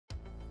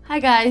Hi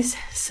guys,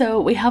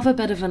 so we have a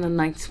bit of an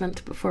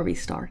announcement before we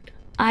start.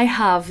 I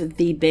have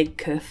the big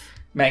coof.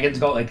 Megan's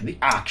got like the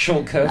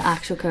actual coof. The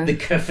actual coof. The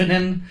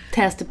coofing.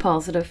 Tested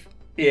positive.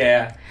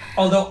 Yeah.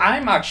 Although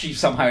I'm actually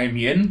somehow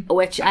immune.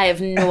 Which I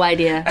have no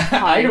idea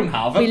how. I don't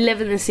have it. We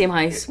live in the same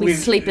house. We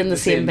sleep in the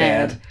same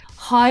bed.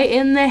 How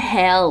in the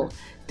hell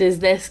does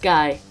this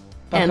guy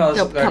end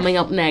up coming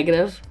up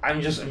negative?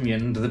 I'm just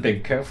immune to the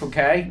big coof,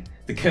 okay?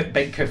 The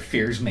big coof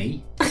fears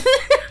me.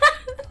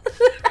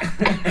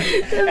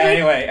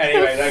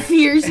 anyway, look.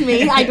 Fears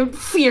me. I don't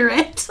fear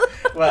it.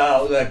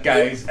 Well, look,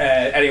 guys.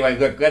 Anyway,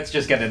 look. Let's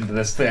just get into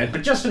this thing.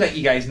 But just to let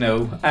you guys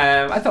know,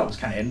 I thought it was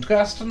kind of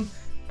interesting.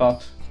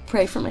 But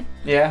pray for me.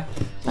 Yeah.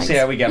 Thanks. See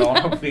how we get on.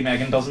 Hopefully,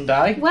 Megan doesn't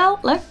die. Well,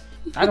 look.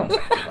 I don't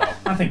think we will.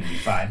 I think we'll be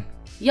fine.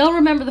 Y'all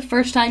remember the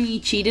first time you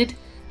cheated,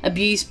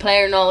 abused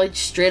player knowledge,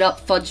 straight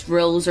up fudged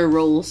rules or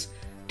roles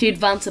to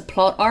advance a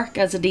plot arc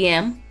as a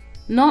DM?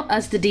 Not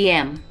as the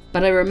DM.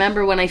 But I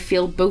remember when I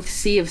failed both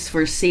saves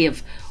for a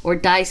save or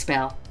die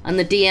spell, and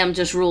the DM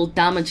just rolled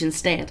damage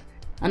instead.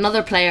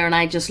 Another player and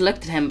I just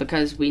looked at him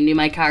because we knew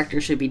my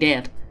character should be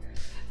dead.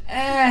 Look,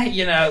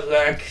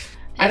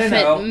 I don't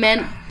know. If it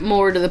meant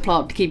more to the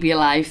plot to keep you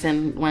alive,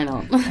 then why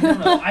not? I don't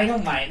know. I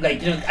don't mind.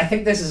 I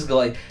think this is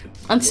like...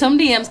 And some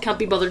DMs can't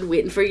be bothered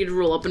waiting for you to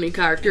roll up a new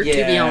character, to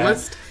be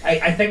honest.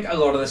 I think a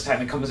lot of this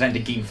time it comes down to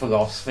game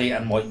philosophy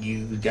and what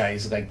you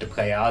guys like to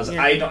play as.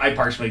 Yeah. I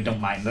personally don't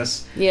mind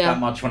this that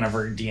much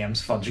whenever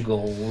DMs fudge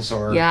goals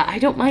or... Yeah, I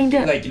don't mind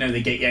it. Like,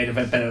 they get you out of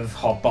a bit of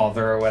hot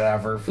bother or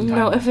whatever.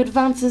 If it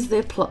advances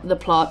the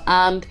plot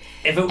and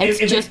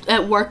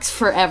it works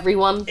for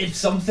everyone. If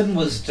something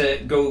was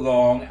to go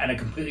wrong and it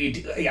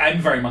completely...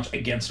 I'm very much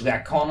against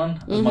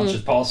retconning as much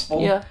as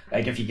possible. Yeah.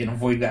 Like, if you can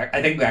avoid that.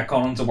 I think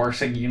retconning's the worst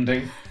thing you can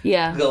do.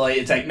 Yeah.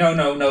 It's like, no,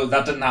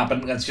 that didn't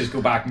happen. Let's just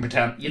go back and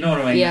pretend. You know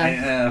what I mean?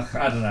 Yeah.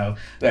 I don't know.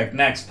 Like,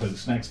 next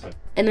post.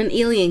 In an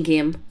Alien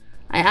game,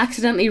 I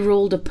accidentally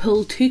rolled a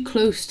pull too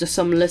close to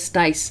some list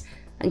dice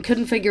and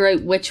couldn't figure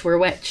out which were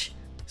which.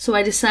 So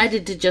I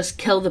decided to just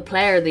kill the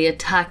player the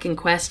attack in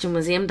question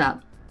was aimed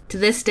at. To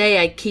this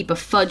day, I keep a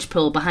fudge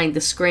pull behind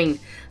the screen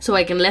so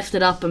I can lift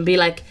it up and be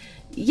like,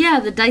 yeah,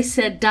 the dice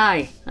said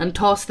die, and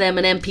toss them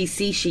an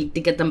NPC sheet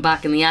to get them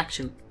back in the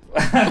action.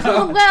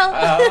 Oh,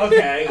 well.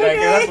 Okay.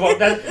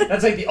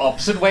 That's like the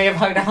opposite way of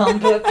how to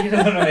handle it, you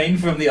know what I mean,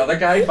 from the other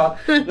guy. But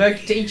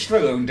like, to each their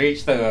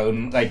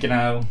own. Like,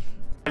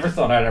 never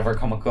thought I'd ever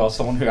come across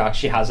someone who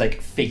actually has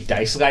like fake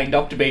dice lined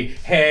up to be,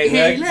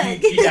 hey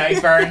look. You die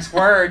fair and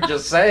square,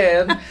 just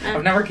saying.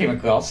 I've never came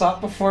across that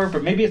before,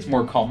 but maybe it's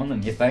more common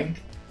than you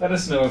think. Let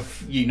us know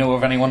if you know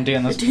of anyone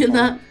doing this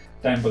that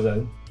down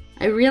below.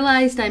 I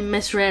realised I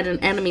misread an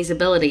enemy's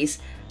abilities,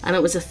 and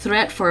it was a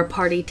threat for a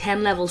party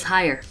 10 levels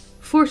higher.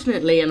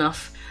 Fortunately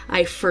enough,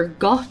 I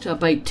forgot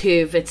about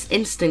 2 of its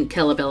instant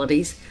kill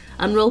abilities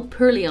and rolled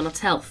poorly on its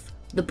health.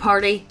 The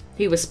party,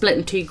 who was split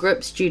in 2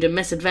 groups due to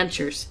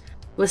misadventures,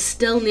 was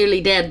still nearly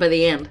dead by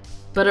the end,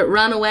 but it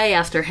ran away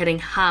after hitting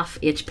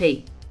half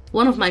HP.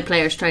 One of my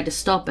players tried to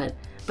stop it,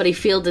 but he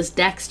failed his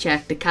dex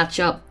check to catch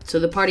up, so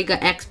the party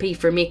got XP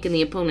for making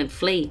the opponent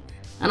flee.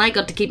 And I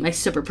got to keep my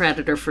super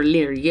predator for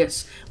later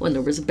use when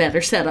there was a better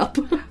setup.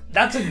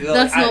 That's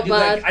That's not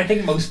bad. I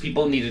think most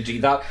people need to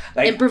do that.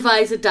 Like,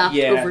 improvise, adapt,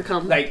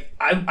 overcome. Like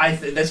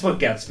that's what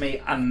gets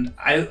me, and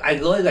I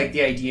really like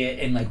the idea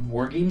in like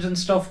war games and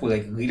stuff with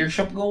like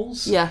leadership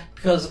goals. Yeah.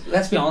 Because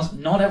let's be honest,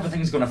 not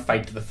everything's gonna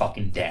fight to the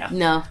fucking death.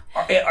 No.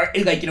 Or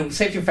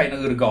say if you're fighting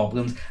a load of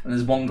goblins and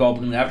there's one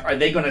goblin left, are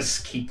they gonna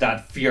keep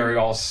that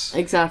furious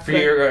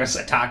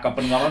attack up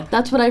and running?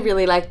 That's what I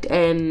really liked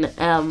in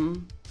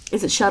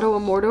is it Shadow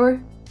of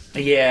Mordor?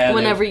 Yeah.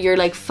 Whenever you're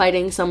like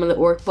fighting some of the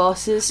orc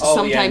bosses,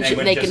 sometimes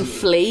they can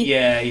flee.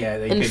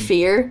 In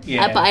fear.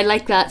 Yeah. But I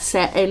like that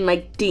set in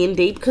like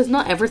D&D because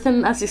not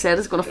everything, as you said,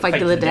 is going to fight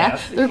to the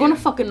death. They're going to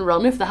fucking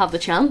run if they have the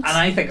chance. And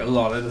I think a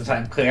lot of the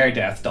time, player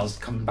death does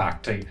come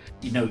back to,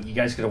 you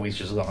guys could always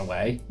just run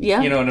away.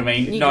 Yeah. You know what I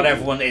mean? Not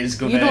everyone is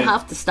going to... You don't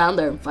have to stand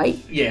there and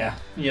fight. Yeah.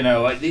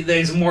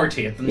 There's more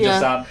to it than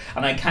just that.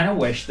 And I kind of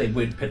wish they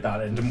would put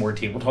that into more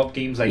tabletop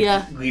games, like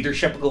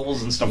leadership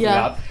goals and stuff like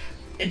that.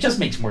 It just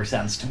makes more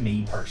sense to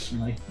me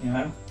personally,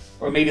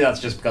 Or maybe that's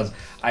just because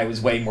I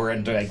was way more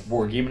into like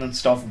wargaming and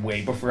stuff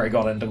way before I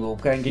got into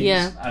role-playing games.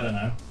 Yeah. I don't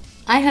know.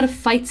 I had a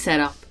fight set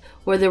up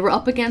where they were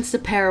up against a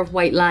pair of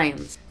white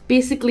lions.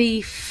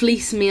 Basically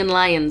fleece mane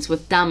lions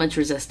with damage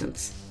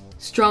resistance,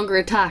 stronger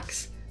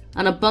attacks,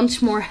 and a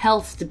bunch more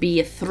health to be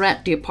a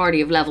threat to a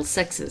party of level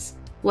 6s.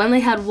 When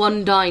they had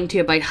one down to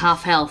about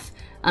half health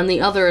and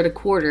the other at a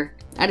quarter,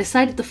 I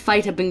decided the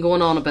fight had been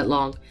going on a bit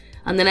long.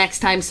 And the next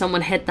time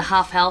someone hit the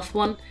half-health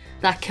one,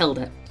 that killed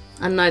it.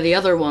 And now the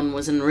other one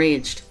was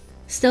enraged.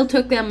 Still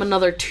took them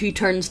another 2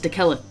 turns to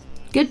kill it.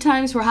 Good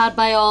times were had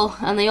by all,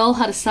 and they all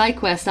had a side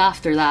quest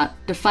after that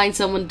to find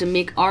someone to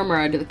make armour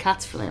out of the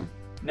cats for them.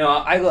 No,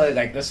 I really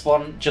like this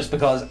one just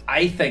because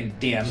I think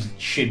DMs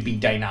should be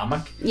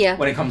dynamic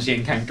when it comes to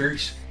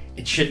encounters.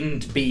 it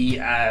shouldn't be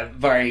a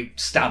very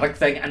static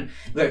thing. And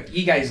look,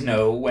 you guys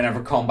know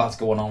whenever combat's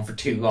going on for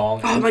too long.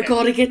 Oh my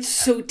god, it gets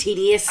so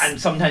tedious. And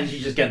sometimes you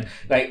just get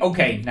like,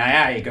 okay,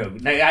 now I go,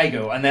 and then I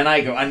go,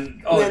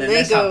 and then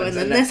this happens, and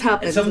then this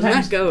happens, and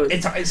sometimes that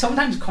goes.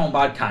 Sometimes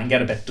combat can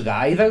get a bit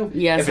dry though.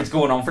 Yes. If it's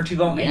going on for too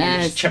long, and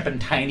you're just chipping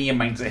tiny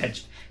amounts of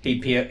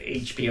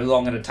HP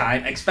along at a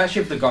time,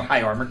 especially if they've got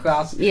high armor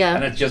class. Yeah.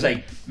 And it's just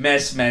like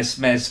miss.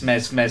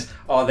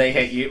 Oh, they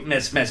hit you,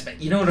 miss.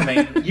 You know what I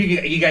mean?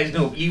 you guys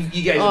know. You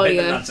guys have been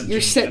in that situation.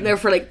 You're sitting there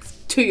for like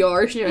 2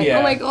 hours and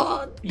you're like,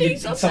 oh my god,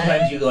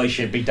 sometimes you really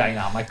should be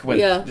dynamic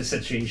with the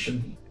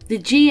situation. The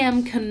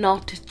GM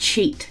cannot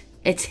cheat.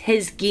 It's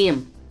his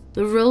game.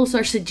 The rules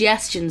are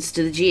suggestions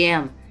to the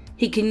GM.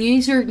 He can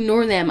use or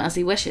ignore them as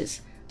he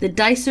wishes. The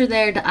dice are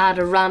there to add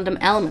a random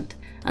element,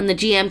 and the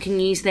GM can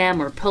use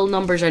them or pull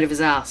numbers out of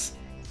his ass.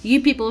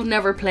 You people have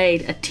never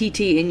played a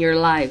TT in your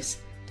lives.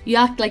 You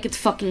act like it's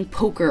fucking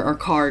poker or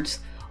cards,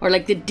 or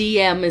like the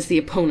DM is the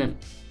opponent,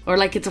 or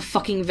like it's a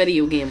fucking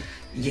video game.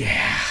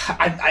 Yeah,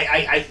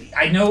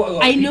 I know.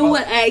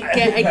 I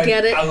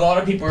get it. A lot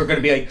of people are going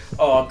to be like,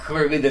 "Oh,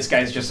 clearly this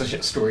guy's just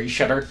a story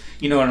shitter."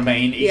 You know what I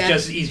mean?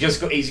 He's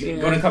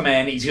going to come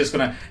in. He's just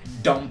going to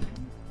dump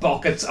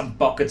buckets and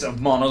buckets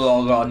of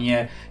monologue on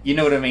you. You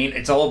know what I mean?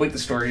 It's all about the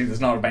story. It's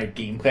not about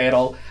gameplay at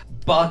all.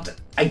 But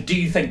I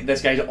do think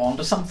this guy's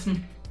onto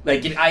something.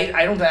 Like,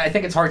 I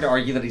think it's hard to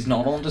argue that he's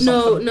not onto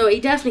something. No,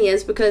 he definitely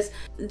is, because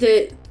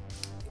it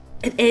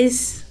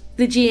is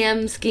the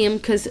GM's game,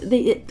 because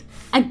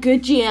a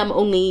good GM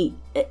only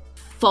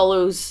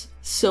follows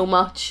so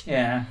much.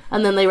 Yeah.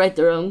 And then they write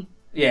their own.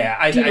 Yeah,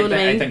 I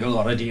think a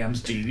lot of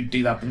DMs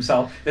do that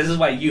themselves. This is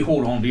why you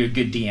hold on to a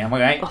good DM,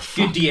 alright? Oh,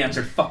 good DMs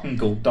are fucking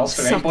gold dust,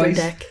 alright, boys?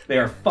 Dick. They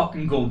are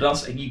fucking gold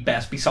dust, and you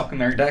best be sucking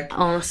their dick.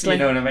 Honestly. You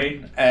know what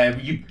I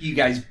mean? You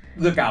guys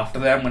look after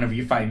them whenever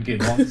you find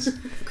good ones.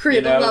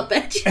 Cradle that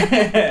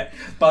bitch.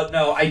 But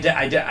no, I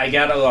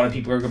get a lot of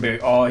people are going to be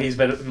like, oh, he's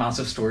a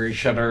massive story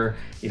shitter.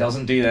 He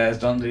doesn't do this,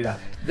 doesn't do that.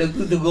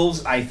 The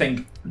rules, I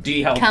think,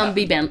 do help. Can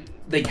be bent.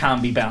 They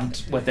can be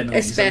bent within a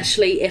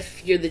especially reason.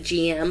 If you're the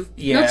GM.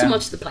 Yeah. Not so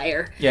much the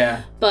player.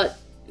 Yeah. But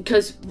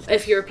because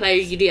if you're a player,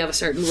 you do have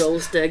certain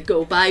rules to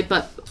go by.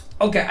 But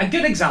okay, a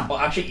good example.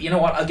 Actually, you know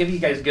what? I'll give you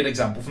guys a good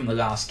example from the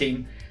last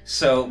game.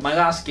 So my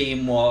last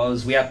game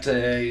was we had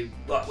to.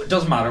 Well, it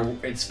doesn't matter.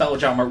 It's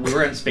Spelljammer. We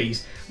were in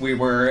space. We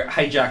were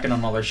hijacking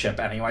another ship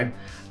anyway.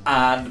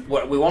 And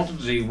what we wanted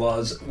to do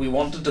was we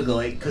wanted to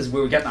go because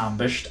we were getting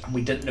ambushed and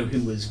we didn't know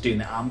who was doing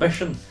the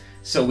ambushing.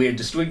 So we had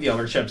destroyed the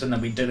other ships and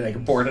then we did like a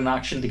boarding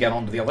action to get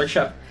onto the other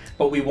ship.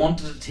 But we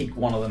wanted to take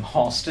one of them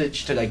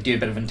hostage to like do a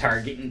bit of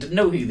interrogating to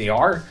know who they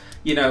are,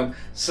 you know.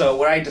 So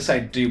what I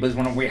decided to do was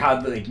when we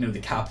had like, you know,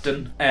 the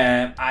captain,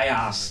 I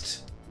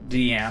asked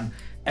the DM,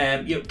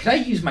 you know, can I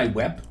use my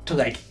whip to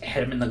like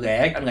hit him in the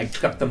leg and like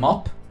trip them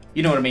up?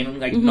 You know what I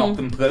mean? Like knock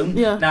them prone.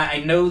 Yeah. Now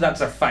I know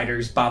that's a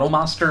fighter's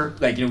battlemaster.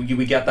 Like, you know, you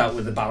would get that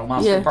with the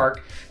battlemaster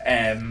perk.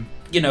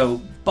 You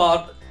know,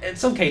 but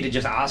it's okay to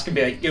just ask and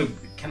be like, you know,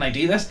 can I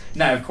do this?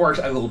 Now, of course,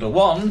 I rolled a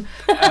 1.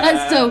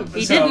 So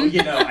didn't.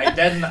 You know,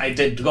 I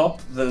did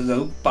drop the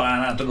rope, but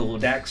I had to roll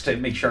dex to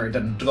make sure I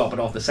didn't drop it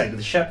off the side of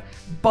the ship.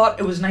 But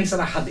it was nice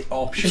that I had the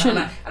option,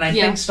 and I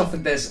think stuff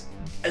like this,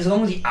 as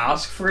long as you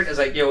ask for it, is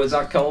like, yo, is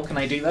that cool? Can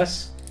I do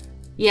this?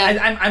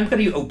 Yeah. I'm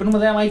pretty open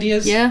with them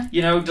ideas. Yeah.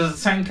 You know, does it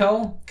sound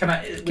cool? Can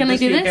I do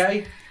this?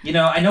 Okay? You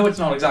know, I know it's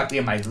not exactly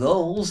in my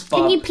rules, but...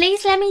 Can you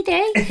please let me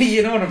do?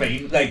 You know what I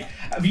mean? Like,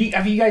 have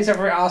you guys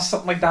ever asked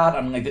something like that,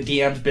 and like the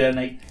DM's been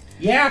like,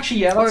 yeah, actually,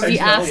 yeah, that or if you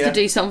ask cool, to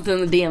do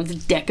something, the DM's a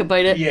dick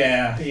about it.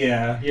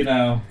 Yeah, you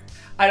know.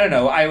 I don't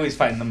know, I always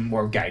find them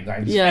more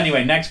guidelines. Yeah.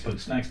 Anyway, next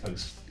post.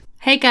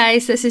 Hey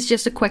guys, this is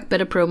just a quick bit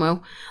of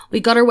promo.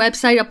 We got our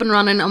website up and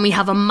running and we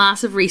have a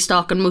massive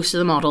restock on most of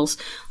the models.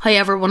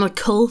 However, one of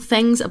the cool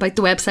things about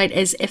the website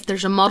is if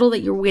there's a model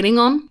that you're waiting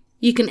on,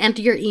 you can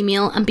enter your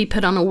email and be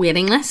put on a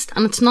waiting list.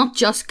 And it's not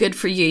just good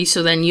for you,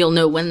 so then you'll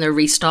know when they're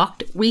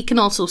restocked. We can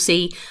also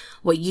see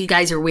what you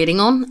guys are waiting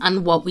on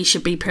and what we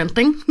should be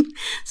printing.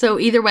 So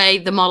either way,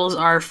 the models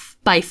are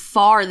by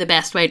far the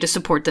best way to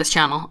support this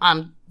channel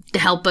and to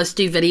help us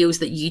do videos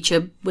that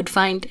YouTube would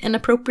find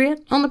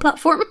inappropriate on the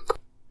platform.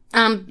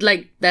 And,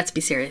 like, let's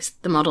be serious,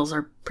 the models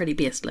are pretty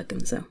based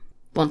looking, so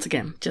once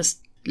again, just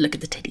look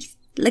at the titties.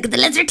 Look at the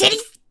lizard titties!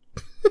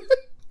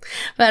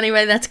 But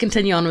anyway, let's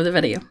continue on with the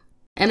video.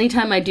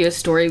 Anytime I do a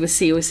story with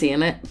COC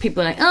in it,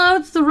 people are like, oh,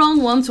 it's the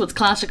wrong one, so it's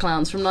Clash of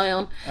Clans from now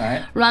on.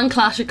 Alright. Ran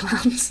Clash of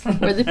Clans,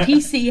 where the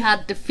PC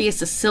had to face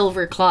a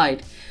silver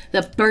cloud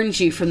that burns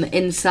you from the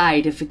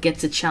inside if it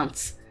gets a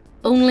chance.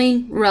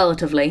 Only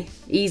relatively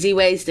easy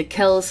ways to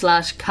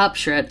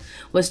kill/capture it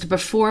was to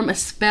perform a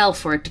spell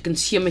for it to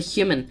consume a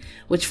human,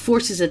 which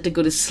forces it to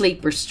go to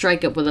sleep or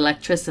strike it with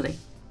electricity.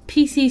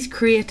 PCs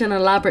create an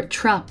elaborate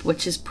trap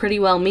which is pretty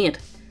well made,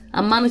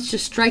 and manage to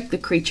strike the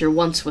creature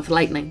once with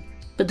lightning,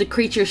 but the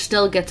creature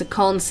still gets a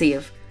con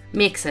save,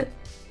 makes it.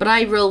 But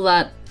I rule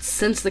that,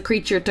 since the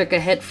creature took a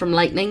hit from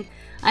lightning,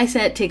 I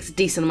say it takes a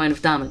decent amount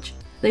of damage.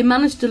 They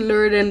managed to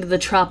lure it into the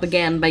trap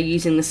again by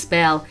using the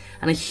spell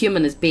and a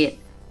human as bait.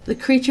 The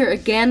creature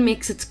again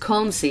makes its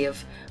con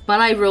save,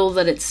 but I roll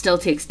that it still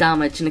takes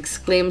damage and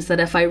exclaims that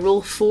if I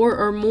roll 4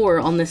 or more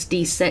on this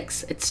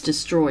d6, it's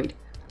destroyed.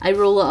 I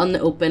roll it on the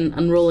open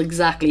and roll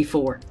exactly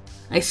 4.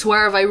 I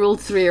swear if I rolled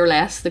 3 or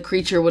less, the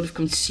creature would have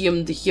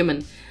consumed the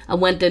human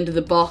and went into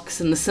the box,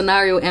 and the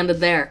scenario ended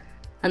there.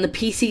 And the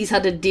PCs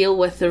had to deal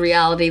with the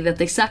reality that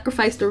they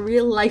sacrificed a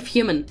real-life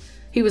human.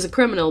 He was a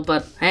criminal,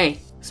 but hey,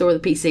 so were the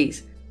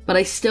PCs. But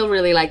I still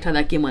really liked how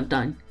that game went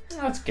down.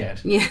 That's good.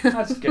 Yeah.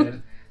 That's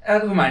good.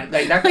 Never mind.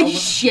 Like, that Like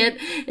shit,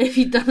 if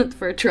you'd done it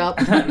for a trap.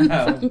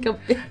 No.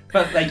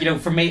 But, like, you know,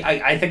 for me,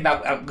 I think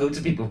that loads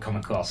of people have come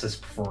across this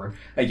before.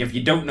 Like, if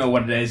you don't know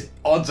what it is,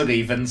 odds or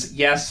evens,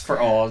 yes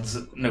for odds,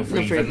 no for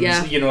evens.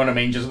 Yeah. You know what I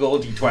mean? Just roll a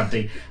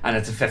d20 and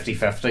it's a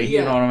 50-50, you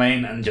know what I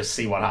mean? And just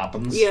see what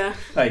happens. Yeah.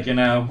 Like, you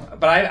know.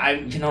 But I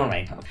you know what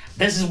I mean?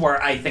 This is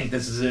where I think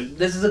this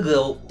is a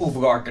little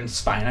overarching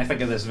spine, I think,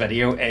 of this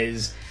video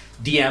is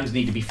DMs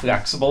need to be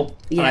flexible,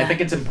 and I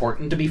think it's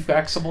important to be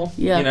flexible.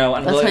 Yeah, you know,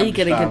 and that's really how you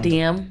get a good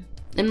understand.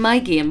 DM. In my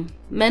game,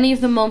 many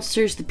of the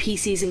monsters the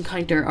PCs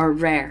encounter are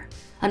rare,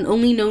 and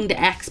only known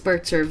to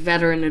experts or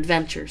veteran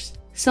adventurers.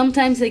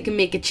 Sometimes they can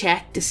make a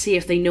check to see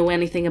if they know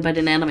anything about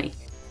an enemy.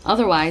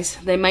 Otherwise,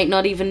 they might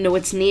not even know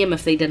its name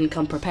if they didn't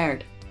come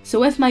prepared.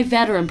 So if my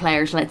veteran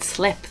players let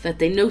slip that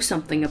they know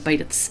something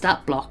about its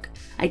stat block,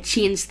 I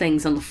change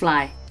things on the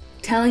fly,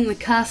 telling the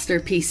caster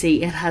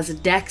PC it has a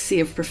dex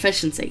save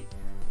proficiency.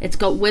 It's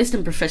got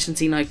wisdom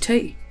proficiency now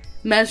too,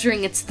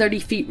 measuring its 30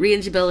 feet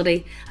range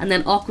ability and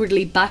then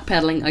awkwardly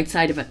backpedaling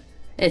outside of it.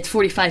 It's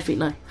 45 feet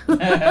now.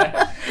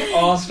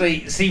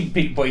 Honestly, see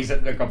boys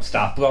that look up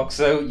stat blocks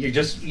though,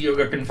 you're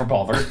looking for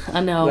bother. I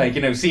know. Like,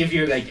 you know, see if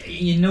you're like,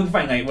 you know,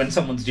 find out when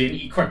someone's doing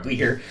it, you quickly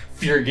hear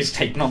furious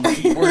typing on the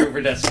keyboard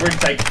over this, where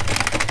it's like,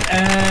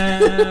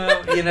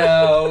 you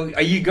know,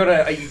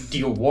 do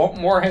you want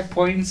more hit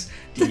points?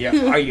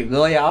 Are you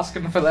really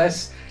asking for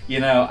this? You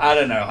know, I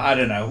don't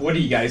know. What do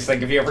you guys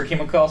think? Have you ever came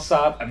across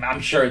that?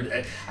 I'm sure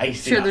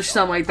There's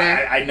some out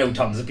there. I know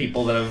tons of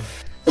people that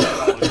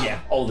have,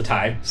 all the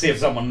time. See if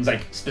someone's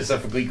like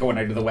specifically going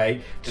out of the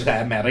way to play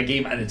a meta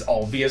game and it's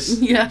obvious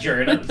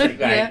during it. It's like,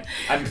 Yeah.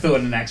 I'm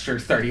throwing an extra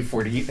 30,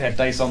 40 hit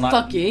dice on that.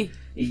 Fuck you.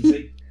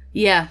 Easy.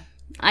 Yeah,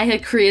 I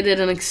had created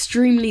an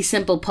extremely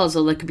simple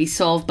puzzle that could be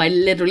solved by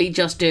literally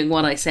just doing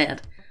what I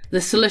said.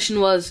 The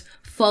solution was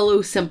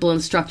follow simple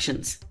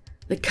instructions.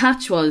 The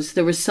catch was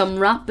there was some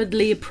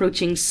rapidly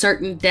approaching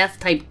certain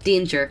death-type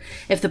danger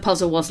if the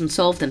puzzle wasn't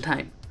solved in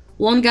time.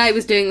 One guy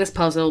was doing this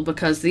puzzle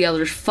because the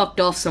others fucked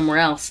off somewhere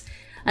else,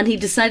 and he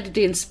decided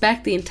to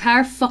inspect the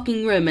entire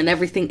fucking room and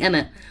everything in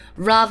it,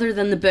 rather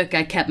than the book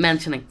I kept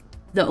mentioning.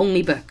 The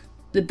only book.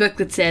 The book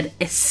that said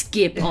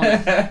escape on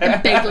it,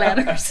 in big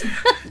letters.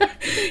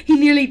 He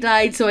nearly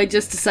died, so I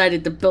just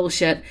decided to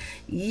bullshit.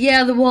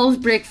 Yeah, the walls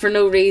break for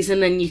no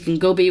reason and you can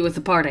go be with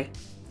the party.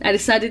 I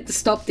decided to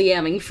stop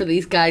DMing for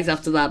these guys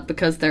after that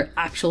because they're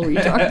actual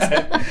retards.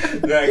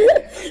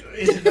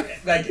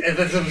 like, if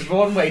there's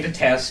one way to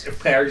test if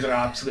players are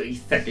absolutely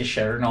thick as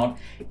shit or not,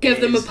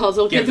 give them a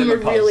puzzle. Give them a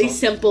really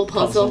simple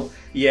puzzle.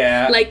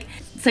 Yeah. Like,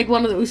 it's like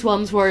one of those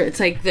ones where it's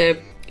like the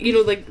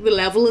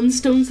leveling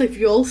stones. Like, if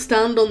you all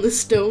stand on the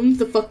stones,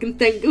 the fucking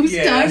thing goes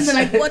down. They're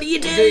like, what do you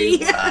do?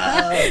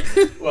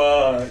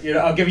 Well, you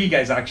know, I'll give you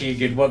guys actually a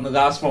good one. The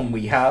last one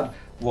we had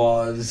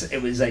was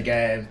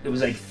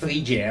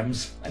 3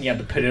 gems and you had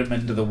to put them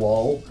into the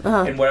wall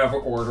in whatever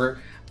order.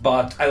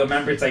 But I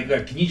remember it's like,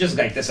 look, can you just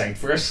write this out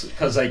for us?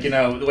 Because, like, you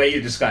know, the way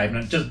you're describing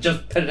it,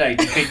 just put it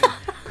out in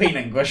plain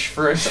English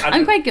for us.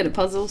 I'm quite good at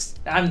puzzles.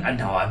 I'm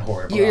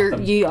horrible at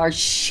them. You are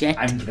shit.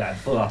 I'm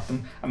dreadful at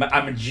them.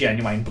 I'm a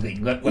genuine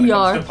brainlet when it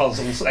comes to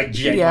puzzles. Like,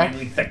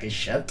 genuinely thick as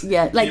shit.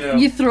 Yeah, like,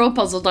 you throw a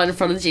puzzle down in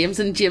front of James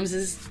and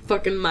James's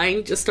fucking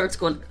mind just starts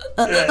going...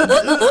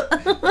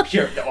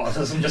 Pure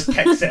autism just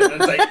kicks in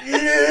and it's like...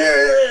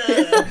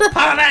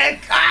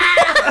 Panic!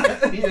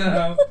 You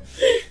know?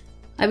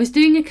 I was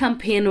doing a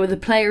campaign where the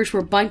players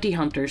were bounty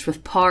hunters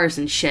with powers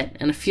and shit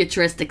in a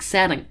futuristic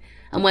setting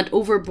and went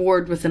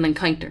overboard with an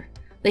encounter.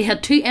 They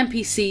had 2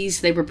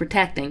 NPCs they were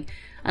protecting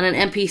and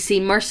an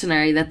NPC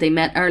mercenary that they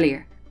met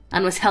earlier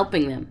and was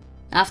helping them.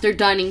 After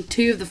downing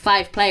 2 of the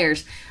 5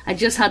 players, I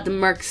just had the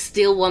mercs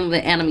steal one of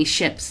the enemy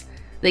ships.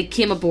 They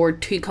came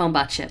aboard 2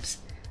 combat ships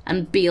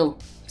and bail,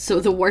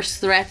 so the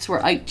worst threats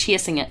were out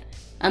chasing it,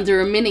 and the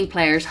remaining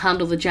players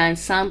handled the giant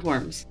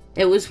sandworms.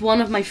 It was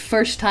one of my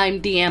first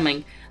time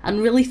DMing and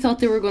really thought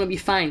they were going to be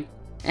fine.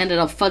 Ended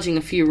up fudging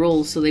a few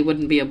rolls so they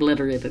wouldn't be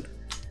obliterated.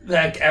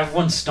 Like,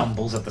 everyone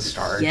stumbles at the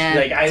start. Yeah,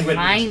 like, I would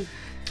fine.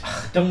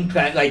 Don't,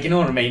 like, you know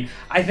what I mean?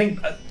 I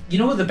think, you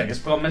know what the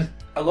biggest problem is?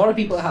 A lot of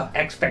people have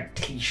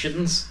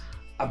expectations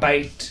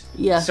about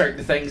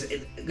certain things.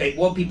 Like,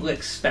 what people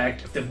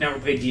expect if they've never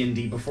played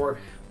D&D before.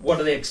 What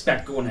do they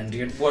expect going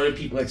into it? What do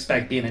people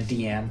expect being a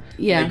DM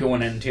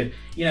going into it?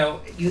 You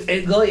know,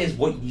 it really is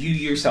what you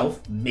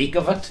yourself make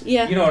of it.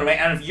 Yeah. You know what I mean?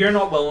 And if you're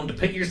not willing to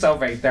put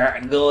yourself out there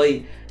and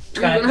really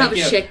You're going to have a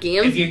shit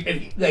game.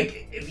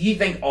 If you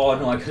think, oh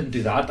no, I couldn't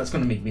do that, that's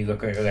going to make me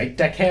look like a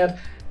dickhead,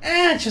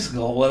 just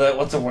go with it.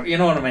 What's the word? You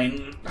know what I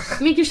mean?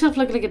 Make yourself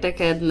look like a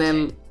dickhead and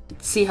then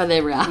see how they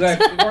react.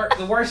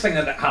 The worst thing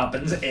that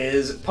happens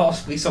is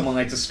possibly someone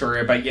likes a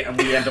story about you and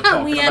we end up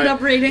talking we end up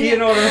reading you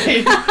know what I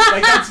mean?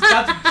 Like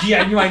that's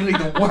genuinely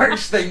the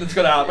worst thing that's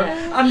going to happen.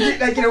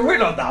 And we're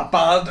not that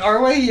bad,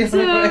 are we? You know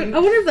what I mean? I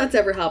wonder if that's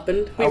ever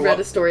happened. We read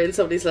a story and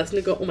somebody's listening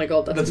and go, oh my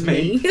god, that's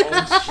me.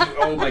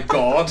 Oh my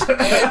god.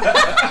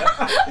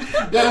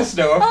 Let us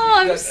know.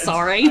 I'm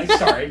sorry. I'm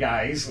sorry,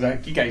 guys.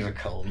 You guys are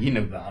cool. You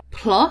know that.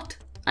 Plot?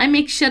 I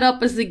make shit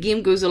up as the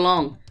game goes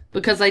along,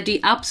 because I do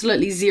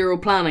absolutely zero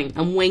planning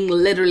and wing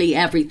literally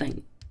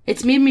everything.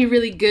 It's made me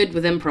really good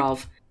with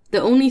improv.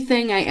 The only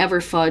thing I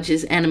ever fudge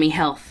is enemy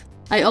health.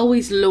 I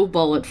always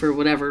lowball it for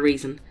whatever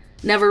reason,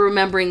 never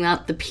remembering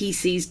that the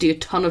PCs do a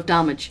ton of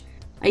damage.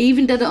 I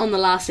even did it on the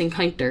last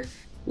encounter,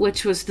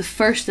 which was the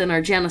first in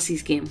our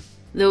Genesis game,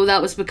 though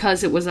that was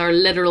because it was our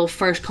literal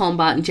first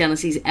combat in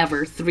Genesis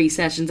ever, 3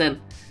 sessions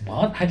in.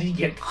 What? How did you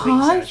get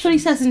 3 sessions? 3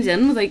 sessions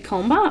in without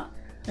combat?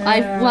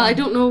 I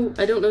don't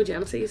know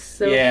Genesis,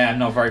 so yeah, I'm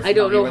not very familiar I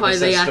don't know with how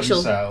the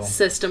system, actual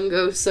system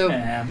goes, so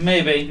yeah,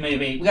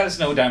 maybe. Let us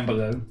know down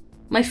below.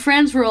 My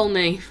friends were all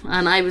new,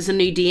 and I was a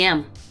new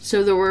DM,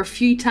 so there were a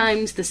few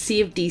times the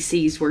save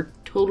DCs were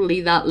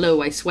totally that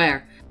low, I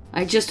swear.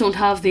 I just don't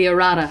have the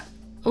errata.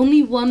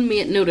 Only one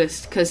mate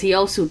noticed, because he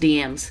also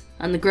DMs,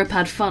 and the group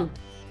had fun.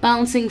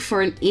 Balancing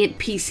for an 8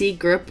 PC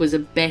group was a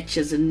bitch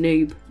as a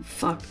noob.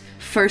 Fuck.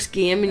 First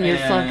game and you're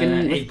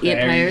fucking with 8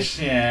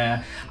 players.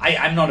 Yeah.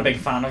 I'm not a big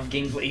fan of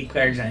games with 8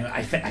 players anyway.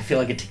 I feel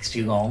like it takes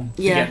too long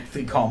to get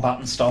through combat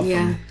and stuff.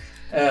 Yeah.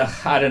 And,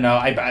 I don't know.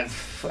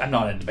 I'm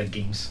not into big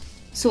games.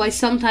 So I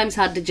sometimes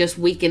had to just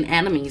weaken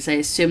enemies I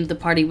assumed the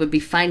party would be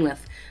fine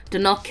with, to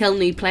not kill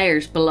new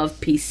players'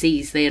 beloved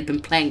PCs they had been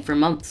playing for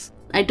months.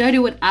 I doubt it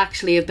would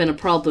actually have been a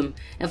problem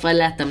if I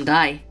let them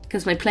die,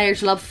 because my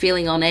players love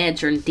feeling on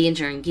edge or in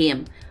danger in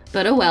game.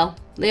 But oh well,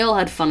 they all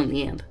had fun in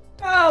the end.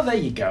 Oh, there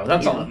you go.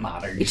 That's all that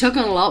matters. He took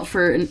on a lot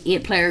for an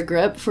 8-player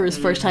group for his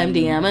first time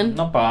DMing.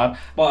 Not bad.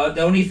 Well,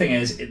 the only thing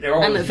is, they're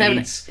all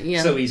mates,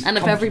 so he's and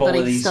if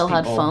everybody still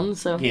had fun,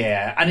 so...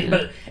 Yeah,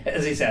 but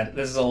as he said,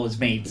 this is all his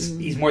mates.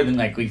 He's more than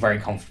likely very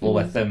comfortable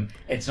with them.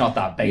 It's not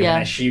that big of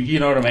an issue, you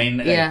know what I mean?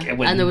 Yeah,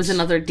 and there was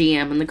another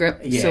DM in the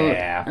group, so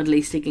at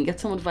least he can get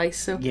some advice,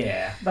 so...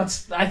 Yeah, I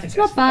think it's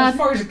not bad. As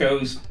far as it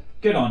goes,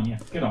 good on you.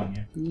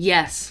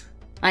 Yes.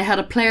 I had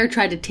a player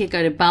try to take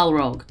out a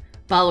Balrog,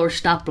 Balor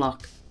stat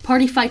block.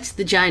 Party fights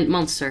the giant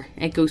monster.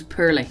 It goes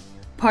poorly.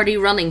 Party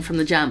running from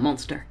the giant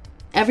monster.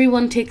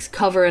 Everyone takes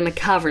cover in a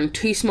cavern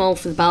too small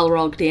for the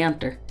Balrog to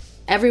enter.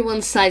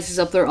 Everyone sizes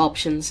up their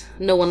options.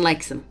 No one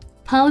likes him.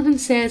 Paladin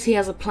says he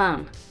has a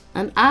plan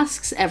and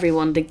asks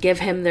everyone to give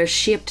him their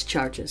shaped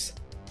charges.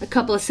 A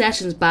couple of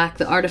sessions back,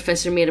 the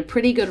Artificer made a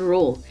pretty good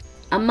roll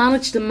and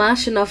managed to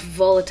mash enough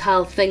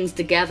volatile things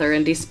together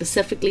into a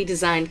specifically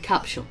designed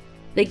capsule.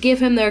 They give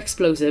him their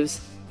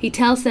explosives. He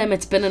tells them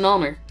it's been an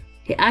honour.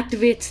 He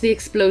activates the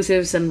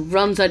explosives and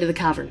runs out of the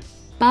cavern.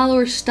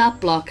 Balor's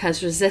stat block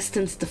has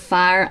resistance to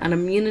fire and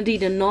immunity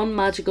to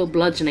non-magical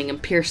bludgeoning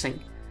and piercing,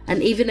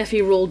 and even if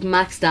he rolled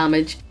max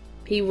damage,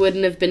 he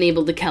wouldn't have been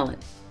able to kill it,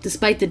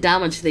 despite the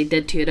damage they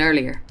did to it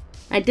earlier.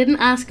 I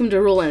didn't ask him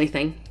to roll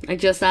anything, I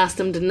just asked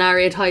him to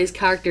narrate how his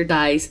character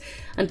dies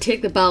and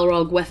take the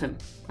Balrog with him.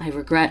 I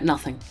regret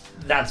nothing.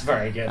 That's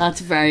very good.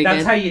 That's very good.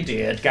 That's how you do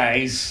it,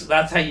 guys.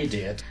 That's how you do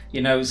it.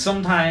 You know,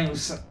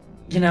 sometimes...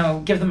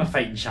 give them a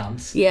fighting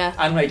chance. Yeah.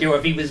 And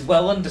if he was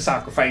willing to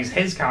sacrifice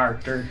his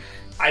character,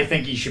 I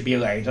think he should be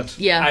allowed it.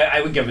 Yeah. I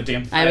would give it to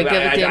him.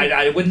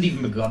 I wouldn't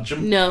even begrudge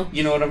him. No.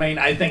 You know what I mean?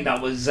 I think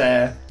that was,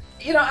 I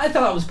thought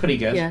that was pretty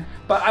good. Yeah.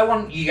 But I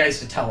want you guys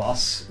to tell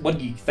us what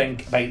you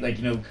think about,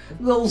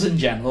 rules in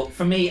general.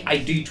 For me, I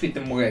do treat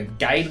them more like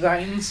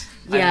guidelines.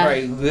 Yeah. I'm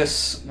very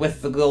loose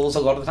with the rules a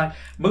lot of the time.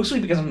 Mostly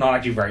because I'm not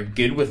actually very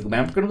good with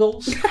remembering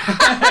rules. If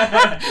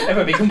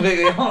I be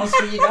completely honest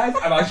with you guys,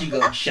 I'm actually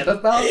good shit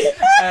at that.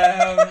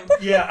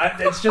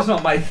 It's just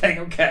not my thing,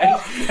 okay?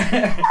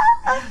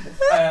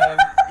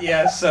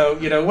 So,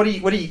 how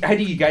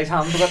do you guys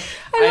handle it?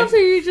 I love how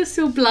you're just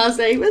so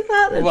blasé with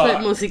that.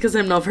 It's mostly because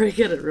I'm not very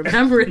good at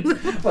remembering them.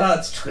 Well,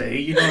 that's true.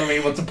 You know what I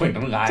mean? What's the point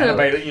of lying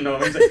about it? You know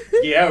what I mean?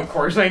 Yeah, of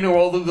course I know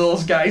all the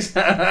rules, guys.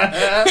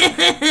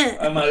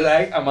 Am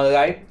I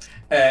right?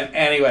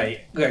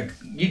 Anyway, look,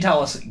 you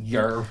tell us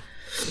your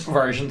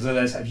versions of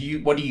this.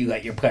 What do you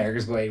let your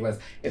players go away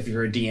with if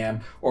you're a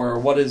DM, or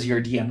what does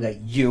your DM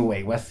let you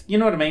away with? You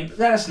know what I mean?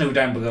 Let us know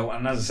down below,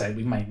 and as I said,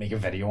 we might make a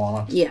video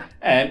on it. Yeah.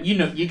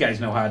 You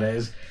guys know how it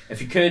is.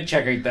 If you could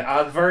check out the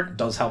advert, it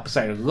does help us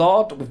out a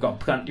lot. We've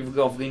got plenty of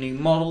lovely new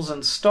models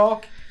in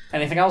stock.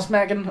 Anything else,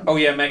 Megan? Oh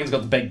yeah, Megan's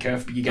got the big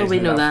cuff, but you guys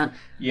know that.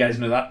 You guys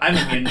know that. I'm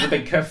immune to the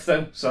big cuff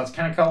though, so that's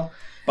kind of cool.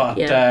 But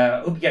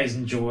hope you guys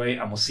enjoy,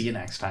 and we'll see you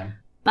next time.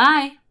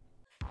 Bye.